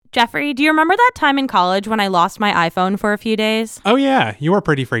Jeffrey, do you remember that time in college when I lost my iPhone for a few days? Oh yeah, you were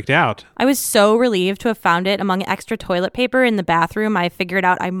pretty freaked out. I was so relieved to have found it among extra toilet paper in the bathroom I figured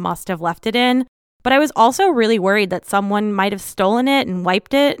out I must have left it in. But I was also really worried that someone might have stolen it and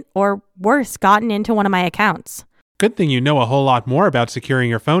wiped it, or worse, gotten into one of my accounts. Good thing you know a whole lot more about securing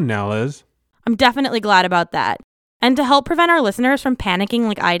your phone now, Liz. I'm definitely glad about that. And to help prevent our listeners from panicking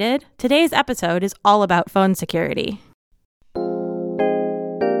like I did, today's episode is all about phone security.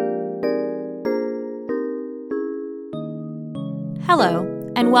 Hello,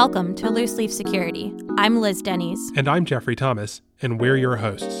 and welcome to Loose Leaf Security. I'm Liz Denny's. And I'm Jeffrey Thomas, and we're your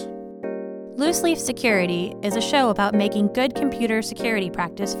hosts. Loose Leaf Security is a show about making good computer security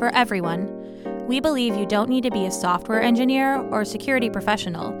practice for everyone. We believe you don't need to be a software engineer or security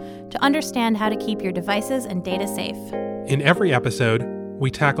professional to understand how to keep your devices and data safe. In every episode,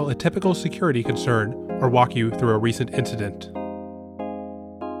 we tackle a typical security concern or walk you through a recent incident.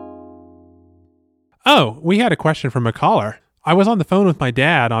 Oh, we had a question from a caller. I was on the phone with my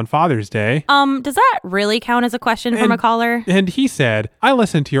dad on Father's Day. Does that really count as a question from a caller? And he said, I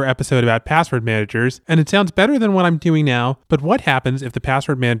listened to your episode about password managers, and it sounds better than what I'm doing now, but what happens if the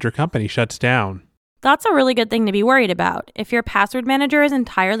password manager company shuts down? That's a really good thing to be worried about. If your password manager is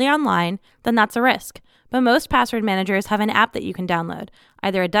entirely online, then that's a risk. But most password managers have an app that you can download,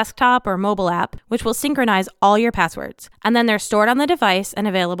 either a desktop or mobile app, which will synchronize all your passwords, and then they're stored on the device and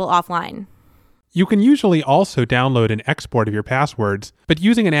available offline. You can usually also download an export of your passwords, but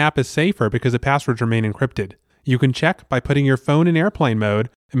using an app is safer because the passwords remain encrypted. You can check by putting your phone in airplane mode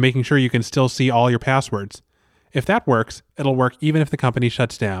and making sure you can still see all your passwords. If that works, it'll work even if the company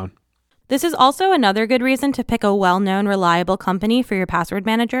shuts down. This is also another good reason to pick a well-known, reliable company for your password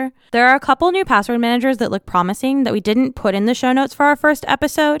manager. There are a couple new password managers that look promising that we didn't put in the show notes for our first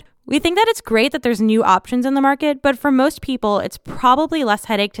episode. We think that it's great that there's new options in the market, but for most people, it's probably less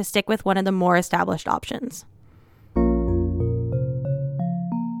headache to stick with one of the more established options.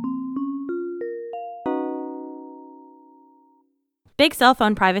 Big cell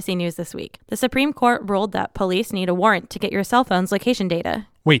phone privacy news this week. The Supreme Court ruled that police need a warrant to get your cell phone's location data.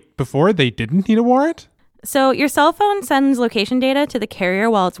 Wait, before they didn't need a warrant? So your cell phone sends location data to the carrier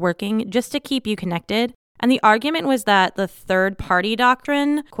while it's working just to keep you connected. And the argument was that the third-party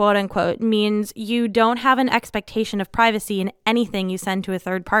doctrine, quote-unquote, means you don't have an expectation of privacy in anything you send to a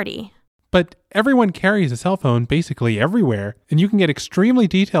third party. But everyone carries a cell phone basically everywhere, and you can get extremely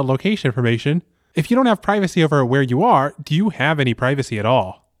detailed location information. If you don't have privacy over where you are, do you have any privacy at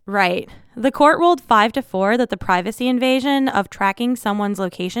all? Right. The court ruled 5-4 that the privacy invasion of tracking someone's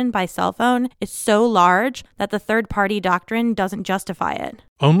location by cell phone is so large that the third-party doctrine doesn't justify it.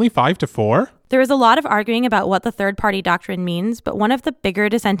 Only 5-4? There is a lot of arguing about what the third-party doctrine means, but one of the bigger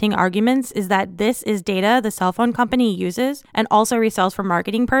dissenting arguments is that this is data the cell phone company uses and also resells for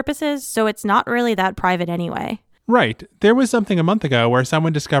marketing purposes, so it's not really that private anyway. Right. There was something a month ago where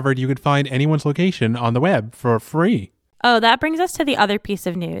someone discovered you could find anyone's location on the web for free. Oh, that brings us to the other piece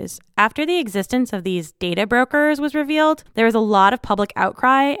of news. After the existence of these data brokers was revealed, there was a lot of public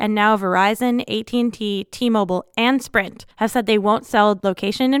outcry, and now Verizon, AT&T, T-Mobile, and Sprint have said they won't sell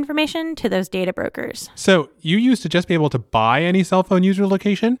location information to those data brokers. So you used to just be able to buy any cell phone user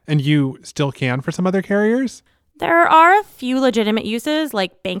location, and you still can for some other carriers? There are a few legitimate uses,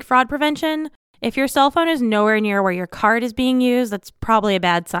 like bank fraud prevention. If your cell phone is nowhere near where your card is being used, that's probably a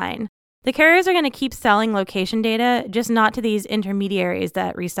bad sign. The carriers are going to keep selling location data, just not to these intermediaries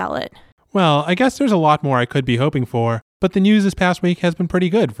that resell it. Well, I guess there's a lot more I could be hoping for, but the news this past week has been pretty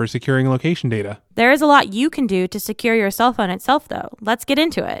good for securing location data. There is a lot you can do to secure your cell phone itself, though. Let's get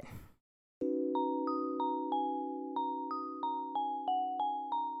into it.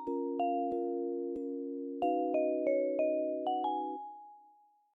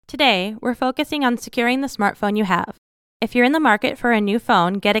 Today, we're focusing on securing the smartphone you have. If you're in the market for a new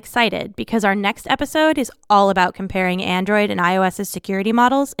phone, get excited because our next episode is all about comparing Android and iOS's security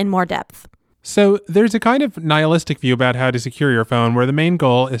models in more depth. So there's a kind of nihilistic view about how to secure your phone where the main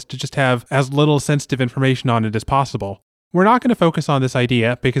goal is to just have as little sensitive information on it as possible. We're not going to focus on this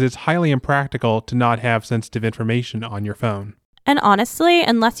idea because it's highly impractical to not have sensitive information on your phone. And honestly,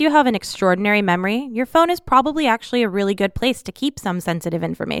 unless you have an extraordinary memory, your phone is probably actually a really good place to keep some sensitive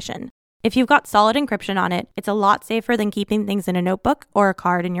information. If you've got solid encryption on it, it's a lot safer than keeping things in a notebook or a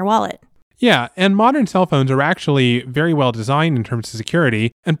card in your wallet. Yeah, and modern cell phones are actually very well designed in terms of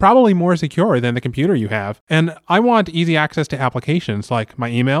security, and probably more secure than the computer you have. And I want easy access to applications like my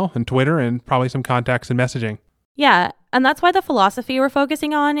email and Twitter and probably some contacts and messaging. Yeah, and that's why the philosophy we're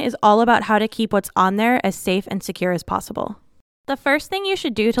focusing on is all about how to keep what's on there as safe and secure as possible. The first thing you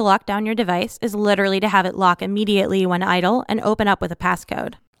should do to lock down your device is literally to have it lock immediately when idle and open up with a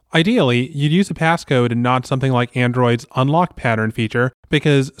passcode. Ideally, you'd use a passcode and not something like Android's unlock pattern feature,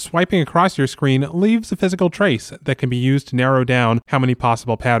 because swiping across your screen leaves a physical trace that can be used to narrow down how many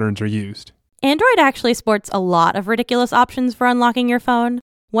possible patterns are used. Android actually sports a lot of ridiculous options for unlocking your phone.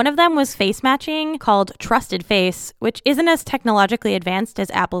 One of them was face matching, called Trusted Face, which isn't as technologically advanced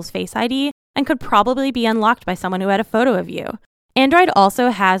as Apple's Face ID and could probably be unlocked by someone who had a photo of you. Android also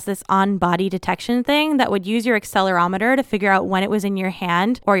has this on-body detection thing that would use your accelerometer to figure out when it was in your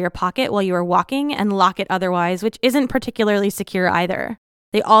hand or your pocket while you were walking and lock it otherwise, which isn't particularly secure either.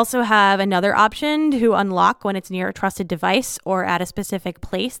 They also have another option to unlock when it's near a trusted device or at a specific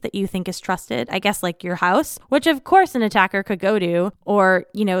place that you think is trusted, I guess like your house, which of course an attacker could go to or,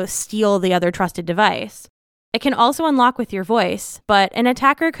 steal the other trusted device. It can also unlock with your voice, but an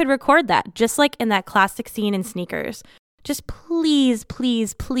attacker could record that, just like in that classic scene in Sneakers. Just please,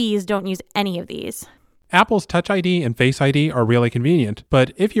 please, please don't use any of these. Apple's Touch ID and Face ID are really convenient,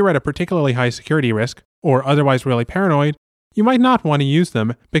 but if you're at a particularly high security risk or otherwise really paranoid, you might not want to use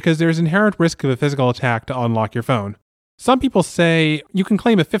them because there's inherent risk of a physical attack to unlock your phone. Some people say you can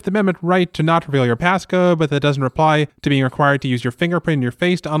claim a Fifth Amendment right to not reveal your passcode, but that doesn't apply to being required to use your fingerprint in your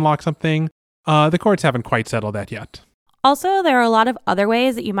face to unlock something. The courts haven't quite settled that yet. Also, there are a lot of other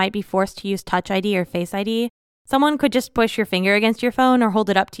ways that you might be forced to use Touch ID or Face ID. Someone could just push your finger against your phone or hold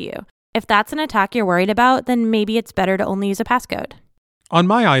it up to you. If that's an attack you're worried about, then maybe it's better to only use a passcode. On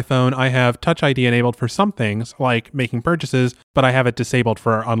my iPhone, I have Touch ID enabled for some things, like making purchases, but I have it disabled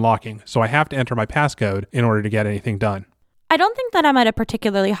for unlocking, so I have to enter my passcode in order to get anything done. I don't think that I'm at a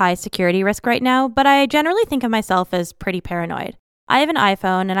particularly high security risk right now, but I generally think of myself as pretty paranoid. I have an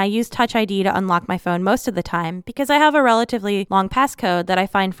iPhone, and I use Touch ID to unlock my phone most of the time because I have a relatively long passcode that I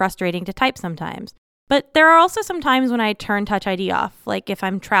find frustrating to type sometimes. But there are also some times when I turn Touch ID off, like if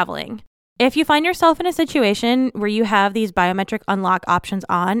I'm traveling. If you find yourself in a situation where you have these biometric unlock options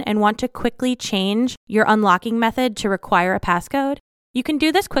on and want to quickly change your unlocking method to require a passcode, you can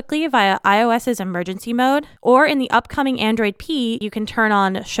do this quickly via iOS's emergency mode, or in the upcoming Android P, you can turn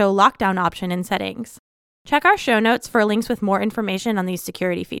on Show Lockdown option in settings. Check our show notes for links with more information on these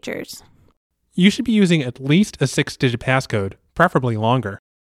security features. You should be using at least a 6-digit passcode, preferably longer.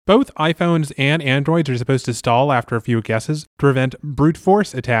 Both iPhones and Androids are supposed to stall after a few guesses to prevent brute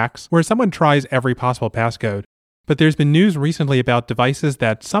force attacks where someone tries every possible passcode. But there's been news recently about devices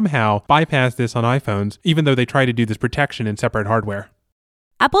that somehow bypass this on iPhones, even though they try to do this protection in separate hardware.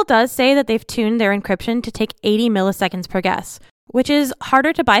 Apple does say that they've tuned their encryption to take 80 milliseconds per guess, which is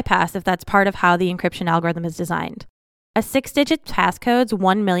harder to bypass if that's part of how the encryption algorithm is designed. A 6-digit passcode's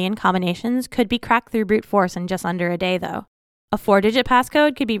 1 million combinations could be cracked through brute force in just under a day, though. A 4-digit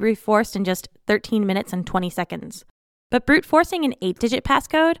passcode could be brute forced in just 13 minutes and 20 seconds. But brute forcing an 8-digit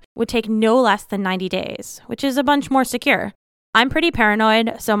passcode would take no less than 90 days, which is a bunch more secure. I'm pretty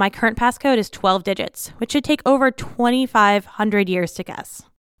paranoid, so my current passcode is 12 digits, which should take over 2,500 years to guess.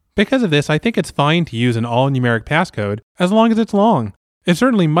 Because of this, I think it's fine to use an all-numeric passcode, as long as it's long. It's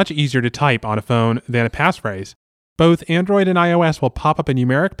certainly much easier to type on a phone than a passphrase. Both Android and iOS will pop up a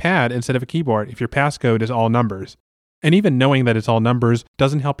numeric pad instead of a keyboard if your passcode is all numbers. And even knowing that it's all numbers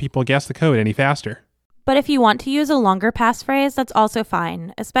doesn't help people guess the code any faster. But if you want to use a longer passphrase, that's also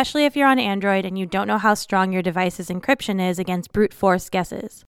fine, especially if you're on Android and you don't know how strong your device's encryption is against brute force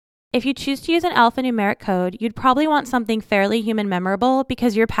guesses. If you choose to use an alphanumeric code, you'd probably want something fairly human memorable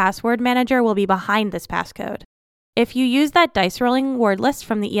because your password manager will be behind this passcode. If you use that dice rolling word list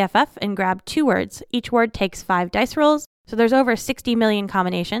from the EFF and grab 2 words, each word takes 5 dice rolls, so there's over 60 million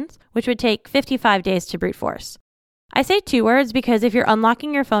combinations, which would take 55 days to brute force. I say 2 words because if you're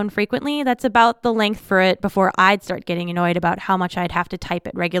unlocking your phone frequently, that's about the length for it before I'd start getting annoyed about how much I'd have to type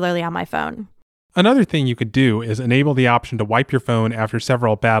it regularly on my phone. Another thing you could do is enable the option to wipe your phone after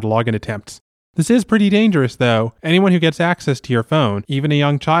several bad login attempts. This is pretty dangerous, though. Anyone who gets access to your phone, even a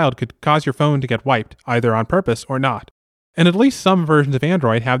young child, could cause your phone to get wiped, either on purpose or not. And at least some versions of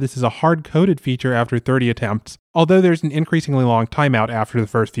Android have this as a hard-coded feature after 30 attempts, although there's an increasingly long timeout after the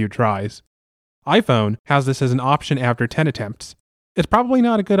first few tries. iPhone has this as an option after 10 attempts. It's probably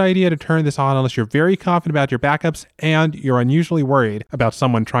not a good idea to turn this on unless you're very confident about your backups and you're unusually worried about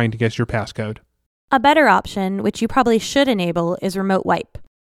someone trying to guess your passcode. A better option, which you probably should enable, is Remote Wipe.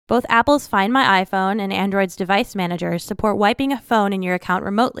 Both Apple's Find My iPhone and Android's Device Manager support wiping a phone in your account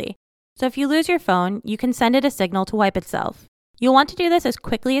remotely. So if you lose your phone, you can send it a signal to wipe itself. You'll want to do this as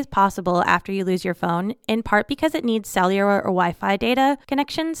quickly as possible after you lose your phone, in part because it needs cellular or Wi-Fi data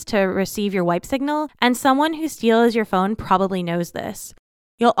connections to receive your wipe signal, and someone who steals your phone probably knows this.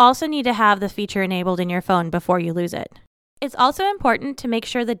 You'll also need to have the feature enabled in your phone before you lose it. It's also important to make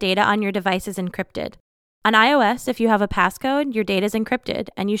sure the data on your device is encrypted. On iOS, if you have a passcode, your data is encrypted,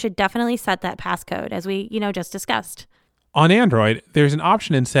 and you should definitely set that passcode, as we, just discussed. On Android, there's an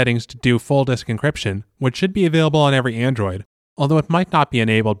option in settings to do full disk encryption, which should be available on every Android, although it might not be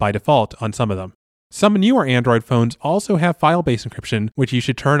enabled by default on some of them. Some newer Android phones also have file-based encryption, which you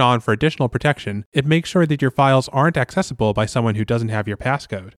should turn on for additional protection. It makes sure that your files aren't accessible by someone who doesn't have your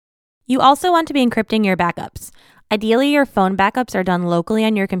passcode. You also want to be encrypting your backups. Ideally, your phone backups are done locally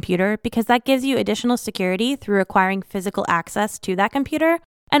on your computer because that gives you additional security through acquiring physical access to that computer,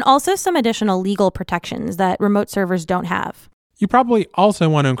 and also some additional legal protections that remote servers don't have. You probably also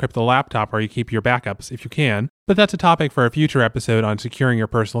want to encrypt the laptop where you keep your backups if you can, but that's a topic for a future episode on securing your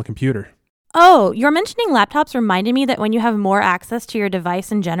personal computer. Oh, your mentioning laptops reminded me that when you have more access to your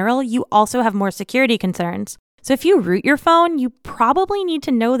device in general, you also have more security concerns. So if you root your phone, you probably need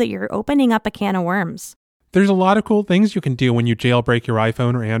to know that you're opening up a can of worms. There's a lot of cool things you can do when you jailbreak your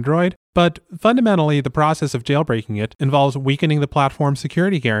iPhone or Android, but fundamentally the process of jailbreaking it involves weakening the platform's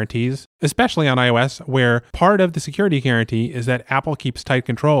security guarantees, especially on iOS, where part of the security guarantee is that Apple keeps tight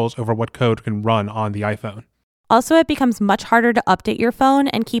controls over what code can run on the iPhone. Also, it becomes much harder to update your phone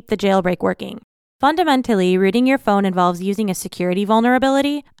and keep the jailbreak working. Fundamentally, rooting your phone involves using a security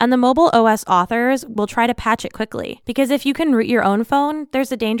vulnerability, and the mobile OS authors will try to patch it quickly. Because if you can root your own phone,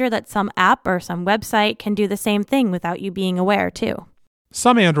 there's a danger that some app or some website can do the same thing without you being aware, too.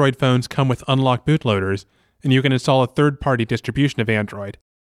 Some Android phones come with unlocked bootloaders, and you can install a third-party distribution of Android.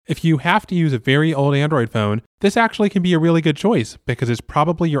 If you have to use a very old Android phone, this actually can be a really good choice because it's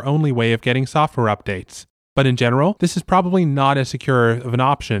probably your only way of getting software updates. But in general, this is probably not as secure of an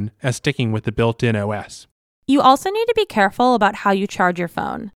option as sticking with the built-in OS. You also need to be careful about how you charge your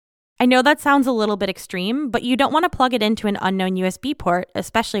phone. I know that sounds a little bit extreme, but you don't want to plug it into an unknown USB port,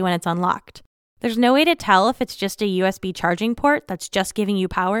 especially when it's unlocked. There's no way to tell if it's just a USB charging port that's just giving you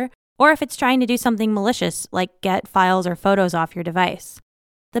power, or if it's trying to do something malicious, like get files or photos off your device.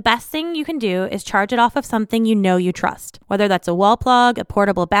 The best thing you can do is charge it off of something you know you trust, whether that's a wall plug, a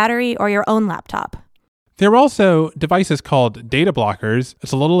portable battery, or your own laptop. There are also devices called data blockers.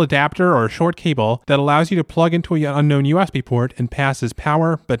 It's a little adapter or a short cable that allows you to plug into an unknown USB port and passes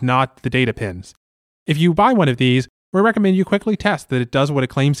power, but not the data pins. If you buy one of these, we recommend you quickly test that it does what it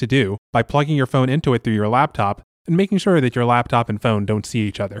claims to do by plugging your phone into it through your laptop and making sure that your laptop and phone don't see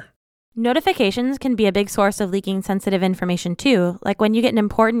each other. Notifications can be a big source of leaking sensitive information too, like when you get an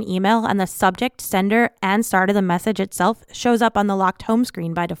important email and the subject, sender, and start of the message itself shows up on the locked home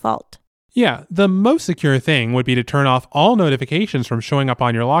screen by default. Yeah, the most secure thing would be to turn off all notifications from showing up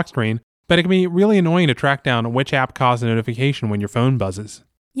on your lock screen, but it can be really annoying to track down which app caused a notification when your phone buzzes.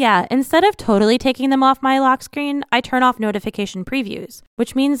 Yeah, instead of totally taking them off my lock screen, I turn off notification previews,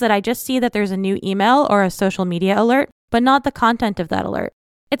 which means that I just see that there's a new email or a social media alert, but not the content of that alert.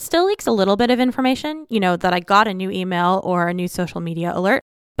 It still leaks a little bit of information, that I got a new email or a new social media alert,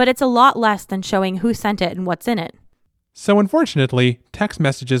 but it's a lot less than showing who sent it and what's in it. So unfortunately, text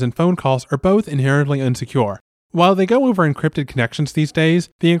messages and phone calls are both inherently insecure. While they go over encrypted connections these days,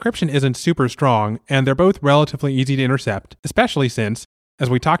 the encryption isn't super strong, and they're both relatively easy to intercept, especially since, as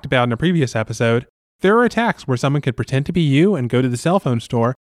we talked about in a previous episode, there are attacks where someone could pretend to be you and go to the cell phone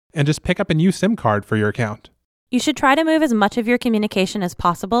store and just pick up a new SIM card for your account. You should try to move as much of your communication as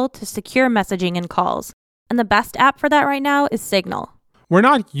possible to secure messaging and calls, and the best app for that right now is Signal. We're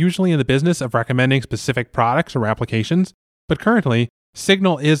not usually in the business of recommending specific products or applications, but currently,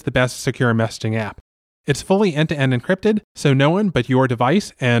 Signal is the best secure messaging app. It's fully end-to-end encrypted, so no one but your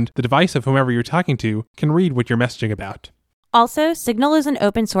device and the device of whomever you're talking to can read what you're messaging about. Also, Signal is an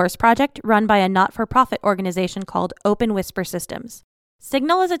open source project run by a not-for-profit organization called Open Whisper Systems.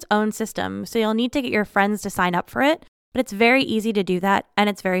 Signal is its own system, so you'll need to get your friends to sign up for it, but it's very easy to do that, and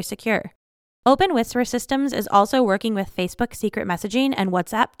it's very secure. Open Whisper Systems is also working with Facebook Secret Messaging and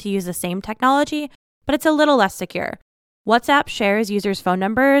WhatsApp to use the same technology, but it's a little less secure. WhatsApp shares users' phone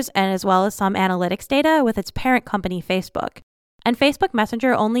numbers and as well as some analytics data with its parent company, Facebook. And Facebook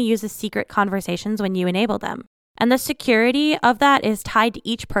Messenger only uses secret conversations when you enable them. And the security of that is tied to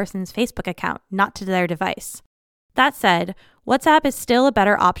each person's Facebook account, not to their device. That said, WhatsApp is still a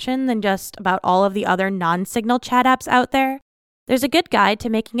better option than just about all of the other non-Signal chat apps out there. There's a good guide to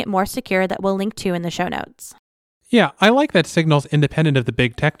making it more secure that we'll link to in the show notes. Yeah, I like that Signal's independent of the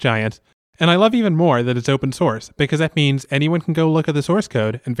big tech giants, and I love even more that it's open source, because that means anyone can go look at the source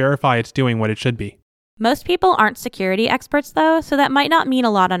code and verify it's doing what it should be. Most people aren't security experts though, so that might not mean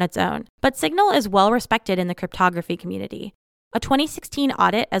a lot on its own, but Signal is well respected in the cryptography community. A 2016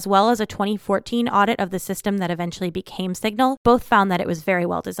 audit as well as a 2014 audit of the system that eventually became Signal both found that it was very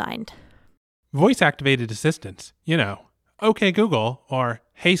well designed. Voice-activated assistants, OK Google, or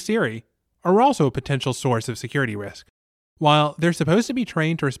Hey Siri, are also a potential source of security risk. While they're supposed to be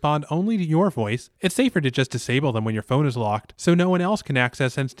trained to respond only to your voice, it's safer to just disable them when your phone is locked so no one else can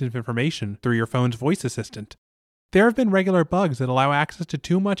access sensitive information through your phone's voice assistant. There have been regular bugs that allow access to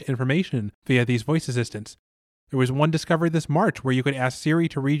too much information via these voice assistants. There was one discovered this March where you could ask Siri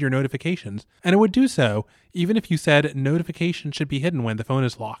to read your notifications, and it would do so even if you said notifications should be hidden when the phone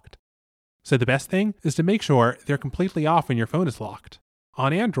is locked. So the best thing is to make sure they're completely off when your phone is locked.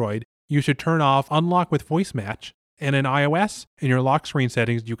 On Android, you should turn off Unlock with Voice Match, and in iOS, in your lock screen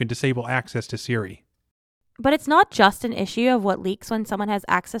settings, you can disable access to Siri. But it's not just an issue of what leaks when someone has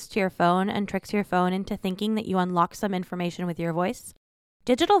access to your phone and tricks your phone into thinking that you unlock some information with your voice.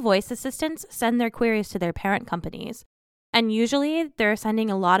 Digital voice assistants send their queries to their parent companies, and usually they're sending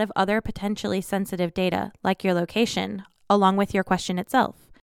a lot of other potentially sensitive data, like your location, along with your question itself.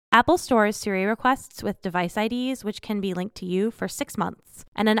 Apple stores Siri requests with device IDs, which can be linked to you for 6 months,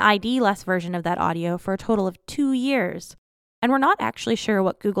 and an ID-less version of that audio for a total of 2 years. And we're not actually sure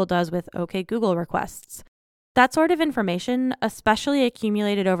what Google does with OK Google requests. That sort of information, especially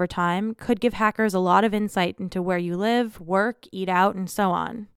accumulated over time, could give hackers a lot of insight into where you live, work, eat out, and so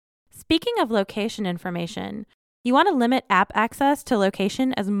on. Speaking of location information, you want to limit app access to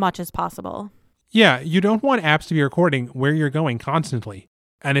location as much as possible. Yeah, you don't want apps to be recording where you're going constantly.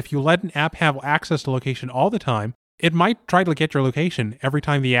 And if you let an app have access to location all the time, it might try to get your location every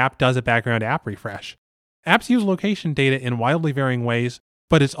time the app does a background app refresh. Apps use location data in wildly varying ways,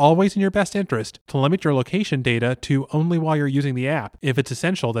 but it's always in your best interest to limit your location data to only while you're using the app if it's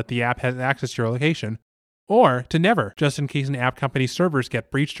essential that the app has access to your location, or to never, just in case an app company's servers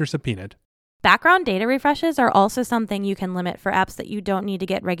get breached or subpoenaed. Background data refreshes are also something you can limit for apps that you don't need to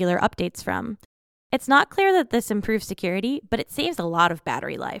get regular updates from. It's not clear that this improves security, but it saves a lot of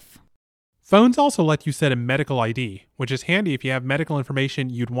battery life. Phones also let you set a medical ID, which is handy if you have medical information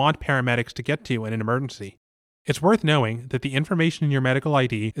you'd want paramedics to get to in an emergency. It's worth knowing that the information in your medical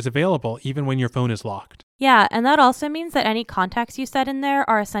ID is available even when your phone is locked. Yeah, and that also means that any contacts you set in there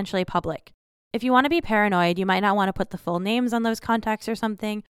are essentially public. If you want to be paranoid, you might not want to put the full names on those contacts or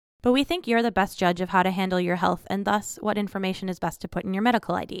something, but we think you're the best judge of how to handle your health and thus what information is best to put in your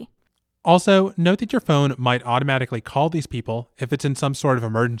medical ID. Also, note that your phone might automatically call these people if it's in some sort of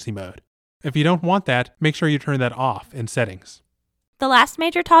emergency mode. If you don't want that, make sure you turn that off in settings. The last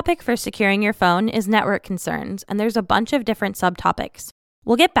major topic for securing your phone is network concerns, and there's a bunch of different subtopics.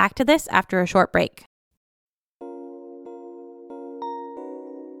 We'll get back to this after a short break.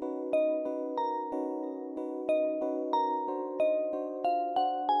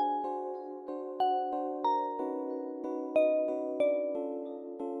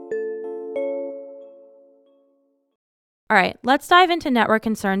 All right, let's dive into network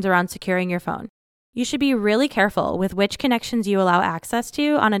concerns around securing your phone. You should be really careful with which connections you allow access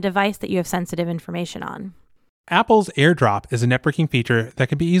to on a device that you have sensitive information on. Apple's AirDrop is a networking feature that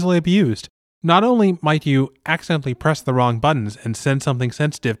can be easily abused. Not only might you accidentally press the wrong buttons and send something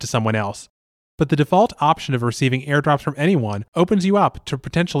sensitive to someone else, but the default option of receiving airdrops from anyone opens you up to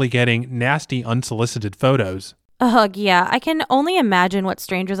potentially getting nasty unsolicited photos. Ugh, yeah, I can only imagine what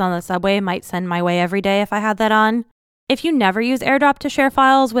strangers on the subway might send my way every day if I had that on. If you never use AirDrop to share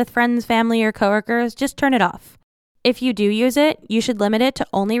files with friends, family, or coworkers, just turn it off. If you do use it, you should limit it to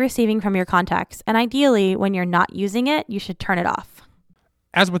only receiving from your contacts, and ideally, when you're not using it, you should turn it off.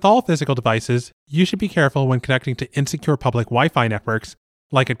 As with all physical devices, you should be careful when connecting to insecure public Wi-Fi networks,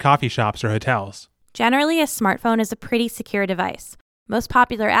 like at coffee shops or hotels. Generally, a smartphone is a pretty secure device. Most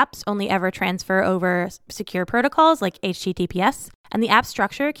popular apps only ever transfer over secure protocols like HTTPS, and the app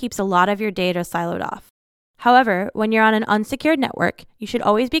structure keeps a lot of your data siloed off. However, when you're on an unsecured network, you should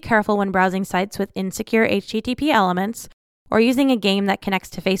always be careful when browsing sites with insecure HTTP elements or using a game that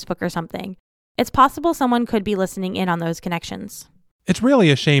connects to Facebook or something. It's possible someone could be listening in on those connections. It's really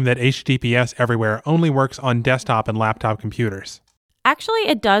a shame that HTTPS everywhere only works on desktop and laptop computers. Actually,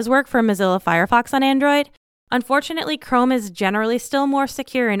 it does work for Mozilla Firefox on Android. Unfortunately, Chrome is generally still more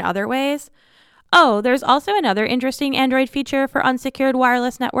secure in other ways. Oh, there's also another interesting Android feature for unsecured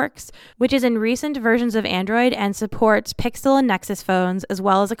wireless networks, which is in recent versions of Android and supports Pixel and Nexus phones, as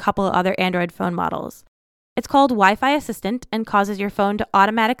well as a couple of other Android phone models. It's called Wi-Fi Assistant and causes your phone to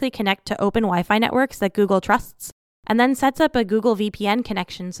automatically connect to open Wi-Fi networks that Google trusts, and then sets up a Google VPN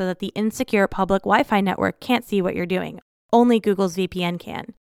connection so that the insecure public Wi-Fi network can't see what you're doing. Only Google's VPN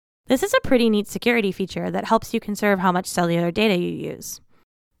can. This is a pretty neat security feature that helps you conserve how much cellular data you use.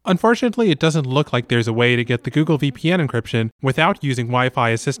 Unfortunately, it doesn't look like there's a way to get the Google VPN encryption without using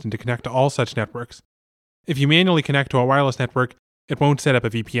Wi-Fi Assistant to connect to all such networks. If you manually connect to a wireless network, it won't set up a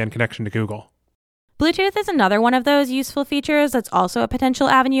VPN connection to Google. Bluetooth is another one of those useful features that's also a potential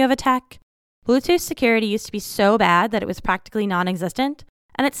avenue of attack. Bluetooth security used to be so bad that it was practically non-existent,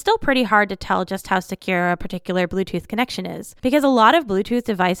 and it's still pretty hard to tell just how secure a particular Bluetooth connection is, because a lot of Bluetooth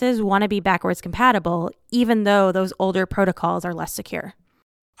devices want to be backwards compatible, even though those older protocols are less secure.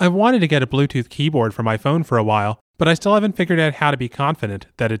 I've wanted to get a Bluetooth keyboard for my phone for a while, but I still haven't figured out how to be confident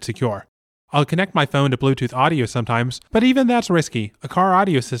that it's secure. I'll connect my phone to Bluetooth audio sometimes, but even that's risky. A car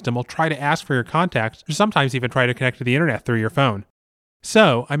audio system will try to ask for your contacts, or sometimes even try to connect to the internet through your phone.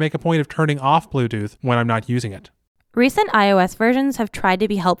 So, I make a point of turning off Bluetooth when I'm not using it. Recent iOS versions have tried to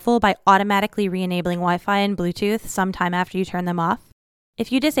be helpful by automatically re-enabling Wi-Fi and Bluetooth sometime after you turn them off.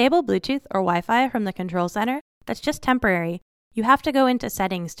 If you disable Bluetooth or Wi-Fi from the control center, that's just temporary. You have to go into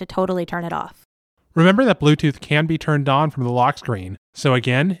settings to totally turn it off. Remember that Bluetooth can be turned on from the lock screen. So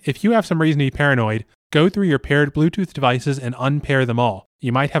again, if you have some reason to be paranoid, go through your paired Bluetooth devices and unpair them all.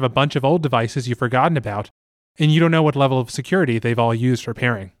 You might have a bunch of old devices you've forgotten about, and you don't know what level of security they've all used for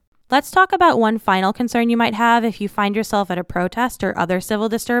pairing. Let's talk about one final concern you might have if you find yourself at a protest or other civil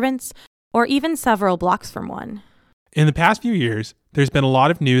disturbance, or even several blocks from one. In the past few years, there's been a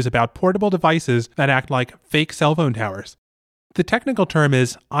lot of news about portable devices that act like fake cell phone towers. The technical term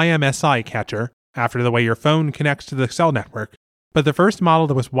is IMSI catcher, after the way your phone connects to the cell network. But the first model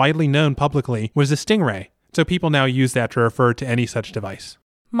that was widely known publicly was the Stingray, so people now use that to refer to any such device.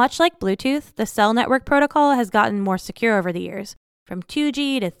 Much like Bluetooth, the cell network protocol has gotten more secure over the years, from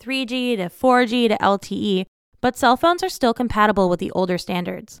 2G to 3G to 4G to LTE, but cell phones are still compatible with the older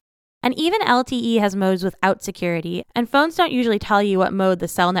standards. And even LTE has modes without security, and phones don't usually tell you what mode the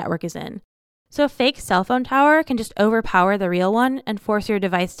cell network is in. So a fake cell phone tower can just overpower the real one and force your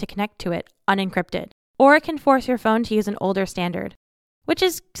device to connect to it unencrypted. Or it can force your phone to use an older standard, which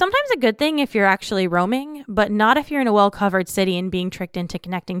is sometimes a good thing if you're actually roaming, but not if you're in a well-covered city and being tricked into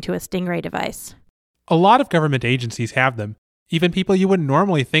connecting to a Stingray device. A lot of government agencies have them, even people you wouldn't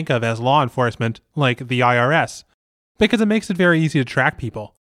normally think of as law enforcement, like the IRS, because it makes it very easy to track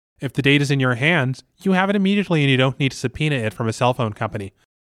people. If the data's in your hands, you have it immediately and you don't need to subpoena it from a cell phone company.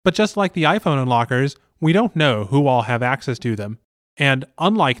 But just like the iPhone unlockers, we don't know who all have access to them. And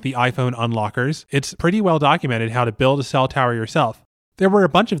unlike the iPhone unlockers, it's pretty well documented how to build a cell tower yourself. There were a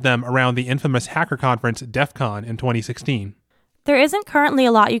bunch of them around the infamous hacker conference DEF CON in 2016. There isn't currently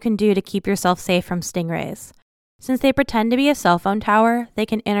a lot you can do to keep yourself safe from Stingrays. Since they pretend to be a cell phone tower, they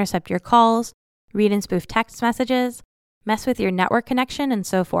can intercept your calls, read and spoof text messages, mess with your network connection, and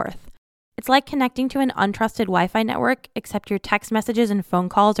so forth. It's like connecting to an untrusted Wi-Fi network, except your text messages and phone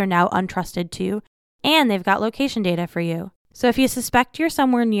calls are now untrusted too, and they've got location data for you. So if you suspect you're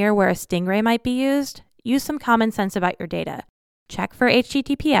somewhere near where a Stingray might be used, use some common sense about your data. Check for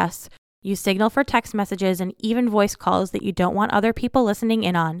HTTPS, use Signal for text messages and even voice calls that you don't want other people listening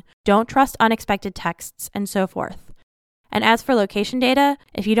in on. Don't trust unexpected texts, and so forth. And as for location data,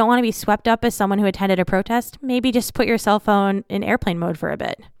 if you don't want to be swept up as someone who attended a protest, maybe just put your cell phone in airplane mode for a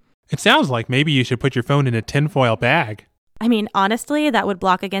bit. It sounds like maybe you should put your phone in a tinfoil bag. I mean, honestly, that would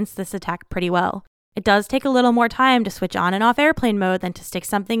block against this attack pretty well. It does take a little more time to switch on and off airplane mode than to stick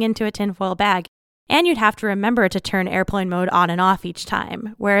something into a tinfoil bag, and you'd have to remember to turn airplane mode on and off each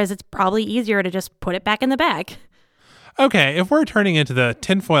time, whereas it's probably easier to just put it back in the bag. Okay, if we're turning into the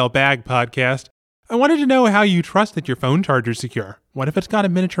tinfoil bag podcast, I wanted to know how you trust that your phone charger's secure. What if it's got a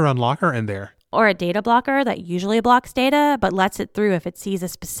miniature unlocker in there? Or a data blocker that usually blocks data, but lets it through if it sees a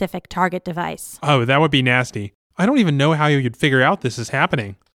specific target device. Oh, that would be nasty. I don't even know how you'd figure out this is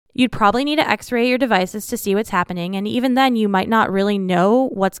happening. You'd probably need to x-ray your devices to see what's happening, and even then you might not really know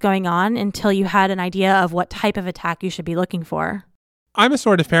what's going on until you had an idea of what type of attack you should be looking for. I'm a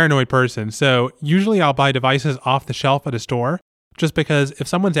sort of paranoid person, so usually I'll buy devices off the shelf at a store, just because if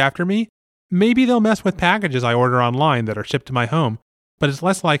someone's after me, maybe they'll mess with packages I order online that are shipped to my home, but it's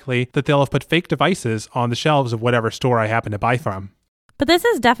less likely that they'll have put fake devices on the shelves of whatever store I happen to buy from. But this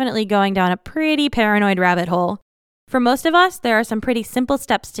is definitely going down a pretty paranoid rabbit hole. For most of us, there are some pretty simple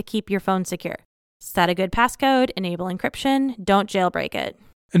steps to keep your phone secure. Set a good passcode, enable encryption, don't jailbreak it.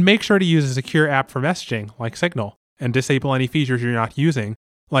 And make sure to use a secure app for messaging, like Signal, and disable any features you're not using,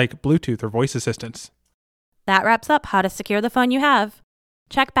 like Bluetooth or voice assistants. That wraps up how to secure the phone you have.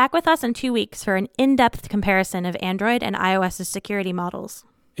 Check back with us in 2 weeks for an in-depth comparison of Android and iOS's security models.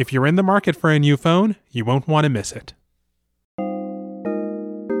 If you're in the market for a new phone, you won't want to miss it.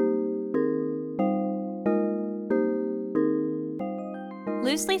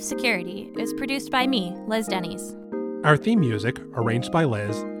 Loose Leaf Security is produced by me, Liz Denny's. Our theme music, arranged by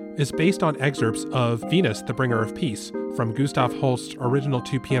Liz, is based on excerpts of Venus, the Bringer of Peace, from Gustav Holst's original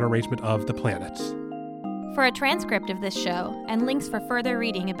 2-piano arrangement of The Planets. For a transcript of this show and links for further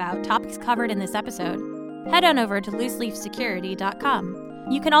reading about topics covered in this episode, head on over to looseleafsecurity.com.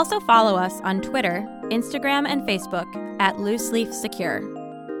 You can also follow us on Twitter, Instagram, and Facebook at Loose Leaf Secure.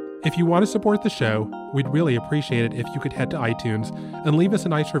 If you want to support the show, we'd really appreciate it if you could head to iTunes and leave us a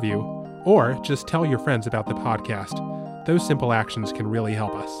nice review, or just tell your friends about the podcast. Those simple actions can really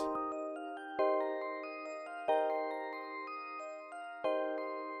help us.